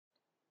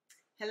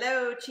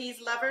Hello,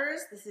 cheese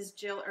lovers. This is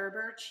Jill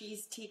Erber,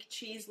 Cheesetique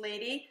Cheese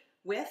Lady,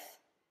 with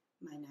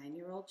my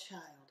 9-year-old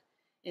child.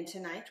 And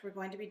tonight we're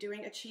going to be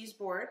doing a cheese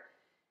board.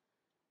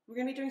 We're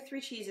going to be doing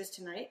 3 cheeses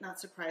tonight, not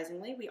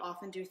surprisingly. We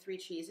often do 3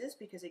 cheeses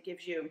because it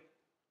gives you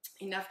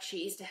enough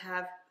cheese to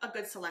have a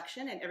good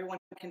selection and everyone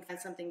can find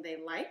something they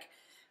like,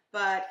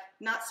 but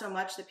not so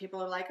much that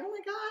people are like, oh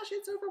my gosh,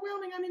 it's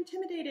overwhelming, I'm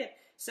intimidated.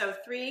 So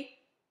 3,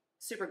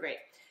 super great.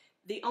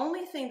 The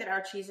only thing that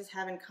our cheeses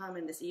have in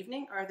common this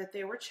evening are that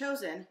they were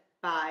chosen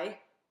by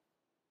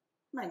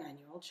my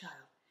 9-year-old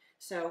child.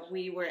 So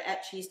we were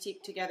at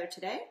Cheesetique together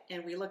today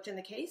and we looked in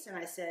the case and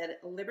I said,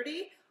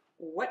 Liberty,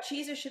 what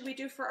cheeses should we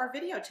do for our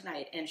video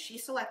tonight? And she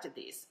selected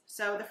these.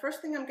 So the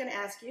first thing I'm going to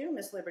ask you,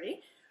 Miss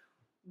Liberty,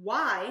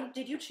 why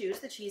did you choose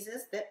the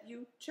cheeses that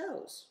you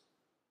chose?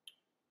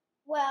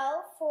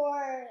 Well,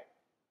 for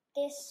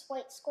this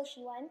white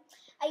squishy one,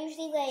 I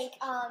usually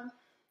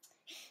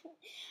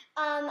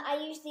I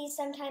usually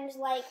sometimes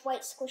like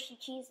white squishy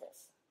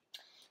cheeses.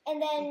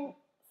 And then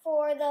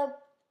for the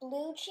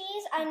blue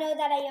cheese, I know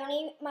that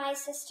Ione, my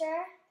sister,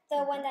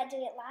 the one that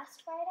did it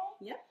last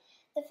Friday,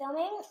 the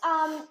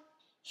filming,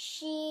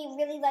 she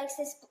really likes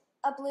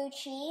a blue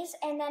cheese.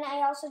 And then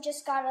I also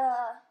just got a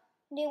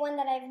new one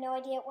that I have no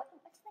idea what's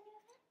the name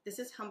of it? This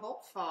is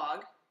Humboldt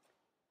Fog.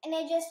 And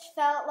I just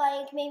felt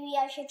like maybe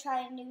I should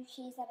try a new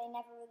cheese that I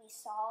never really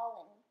saw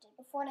and did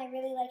before. And I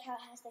really like how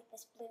it has like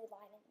this blue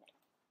line in the middle.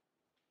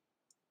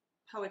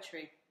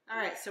 Poetry. All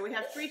right, so we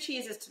have 3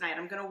 cheeses tonight.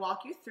 I'm going to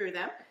walk you through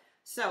them.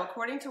 So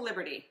according to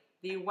Liberty,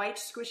 the white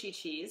squishy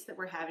cheese that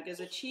we're having is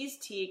a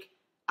Cheesetique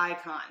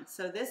icon.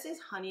 So this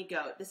is Honey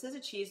Goat. This is a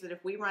cheese that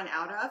if we run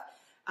out of,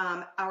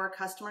 our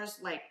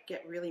customers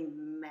get really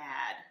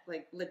mad,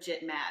 like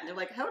legit mad. They're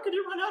like, how could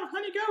you run out of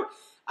Honey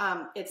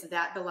Goat? It's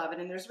that beloved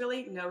and there's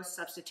really no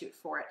substitute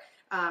for it.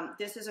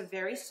 This is a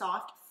very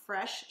soft,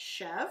 fresh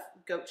chev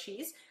goat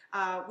cheese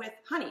with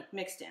honey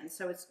mixed in.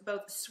 So it's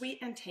both sweet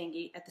and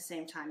tangy at the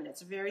same time and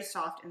it's very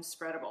soft and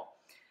spreadable.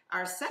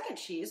 Our second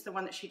cheese, the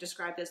one that she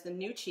described as the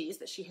new cheese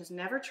that she has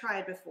never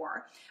tried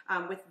before,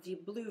 with the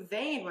blue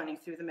vein running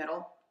through the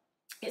middle,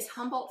 is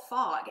Humboldt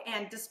Fog.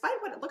 And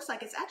despite what it looks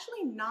like, it's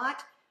actually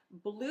not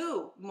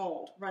blue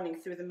mold running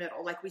through the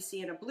middle like we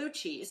see in a blue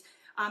cheese.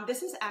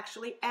 This is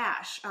actually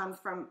ash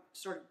from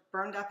sort of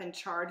burned up and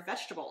charred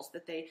vegetables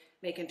that they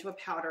make into a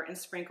powder and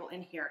sprinkle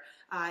in here.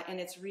 And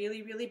it's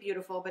really, really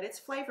beautiful, but it's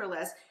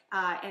flavorless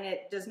and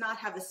it does not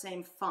have the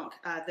same funk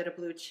that a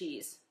blue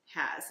cheese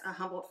has.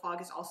 Humboldt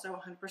Fog is also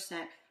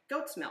 100%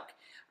 goat's milk.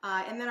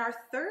 And then our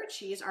third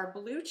cheese, our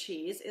blue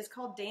cheese, is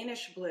called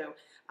Danish Blue.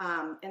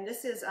 And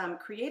this is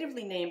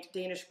creatively named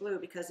Danish Blue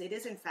because it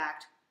is in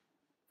fact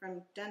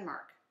from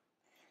Denmark.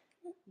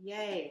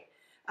 Yay.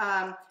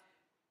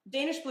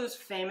 Danish Blue is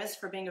famous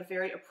for being a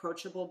very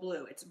approachable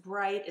blue. It's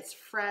bright, it's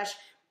fresh.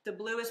 The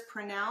blue is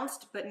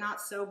pronounced, but not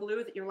so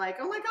blue that you're like,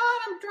 oh my God,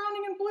 I'm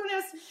drowning in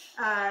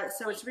blueness.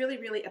 So it's really,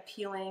 really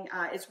appealing.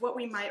 It's what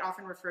we might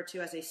often refer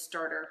to as a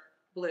starter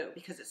blue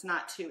because it's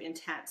not too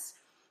intense.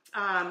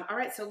 All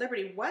right, so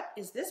Liberty, what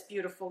is this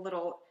beautiful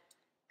little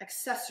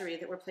accessory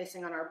that we're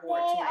placing on our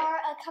board tonight?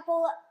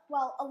 They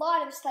are a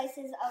lot of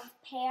slices of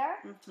pear.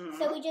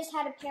 So we just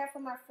had a pear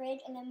from our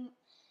fridge and then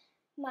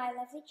my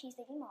lovely cheese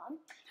lady mom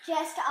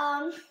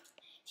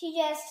she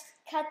just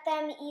cut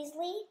them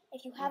easily.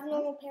 If you have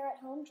normal pear at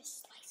home,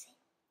 just slice it.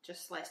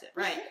 Just slice it,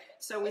 right.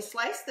 So we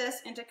slice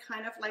this into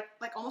kind of like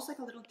almost like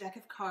a little deck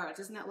of cards.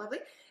 Isn't that lovely?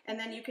 And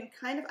then you can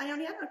kind of, I don't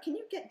know, can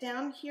you get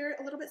down here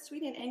a little bit,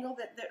 sweetie, an angle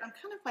that I'm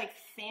kind of like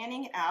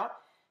fanning it out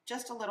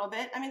just a little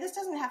bit. I mean, this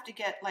doesn't have to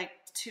get like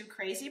too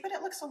crazy, but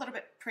it looks a little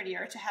bit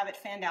prettier to have it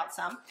fanned out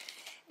some.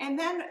 And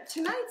then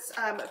tonight's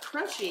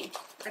crunchy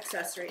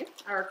accessory,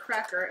 our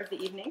cracker of the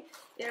evening,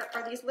 there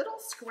are these little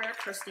square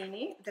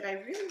crostini that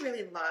I really,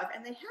 really love,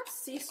 and they have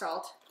sea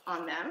salt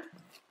on them.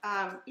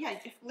 Yeah,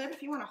 Liv,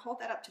 if you want to hold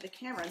that up to the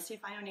camera and see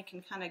if Ione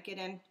can kind of get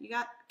in.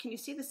 Can you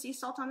see the sea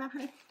salt on that,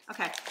 honey?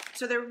 Okay,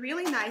 so they're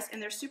really nice and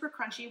they're super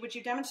crunchy. Would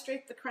you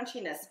demonstrate the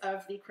crunchiness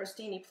of the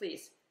crostini,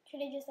 please?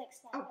 Should I just like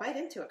snap? Oh, bite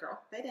into it, girl.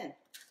 Bite in.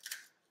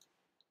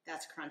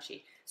 That's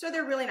crunchy. So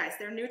they're really nice.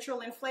 They're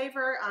neutral in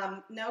flavor.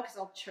 No, because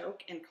I'll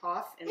choke and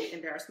cough and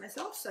embarrass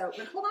myself. So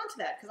but hold on to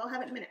that because I'll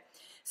have it in a minute.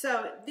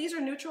 So these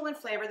are neutral in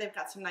flavor. They've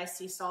got some nice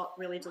sea salt,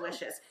 really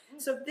delicious.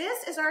 So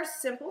this is our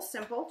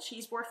simple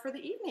cheese board for the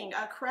evening,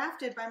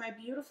 crafted by my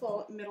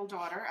beautiful middle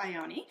daughter,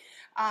 Ione,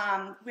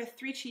 with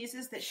 3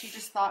 cheeses that she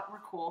just thought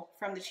were cool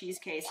from the cheese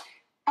case.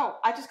 Oh,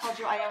 I just called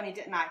you Ione,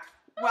 didn't I?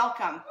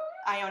 Welcome,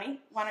 Ione.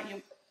 Why don't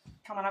you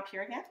come on up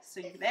here again? So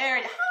you're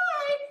there.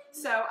 Hi!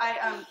 So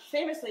I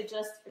famously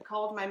just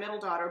called my middle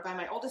daughter by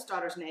my oldest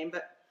daughter's name,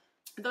 but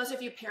those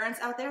of you parents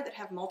out there that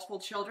have multiple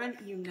children,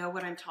 you know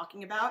what I'm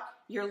talking about.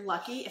 You're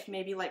lucky if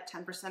maybe like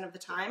 10% of the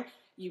time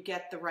you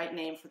get the right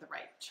name for the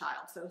right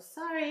child. So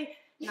sorry,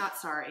 not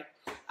sorry.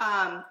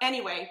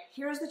 Anyway,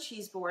 here's the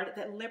cheese board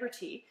that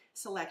Liberty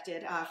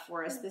selected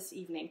for us this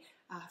evening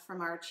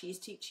from our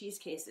Cheesetique cheese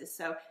cases.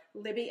 So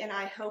Libby and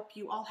I hope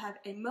you all have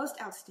a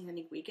most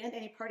outstanding weekend.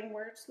 Any parting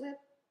words, Lib?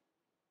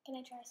 Can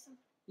I try some?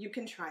 You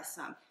can try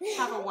some.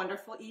 Have a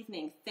wonderful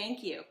evening.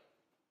 Thank you.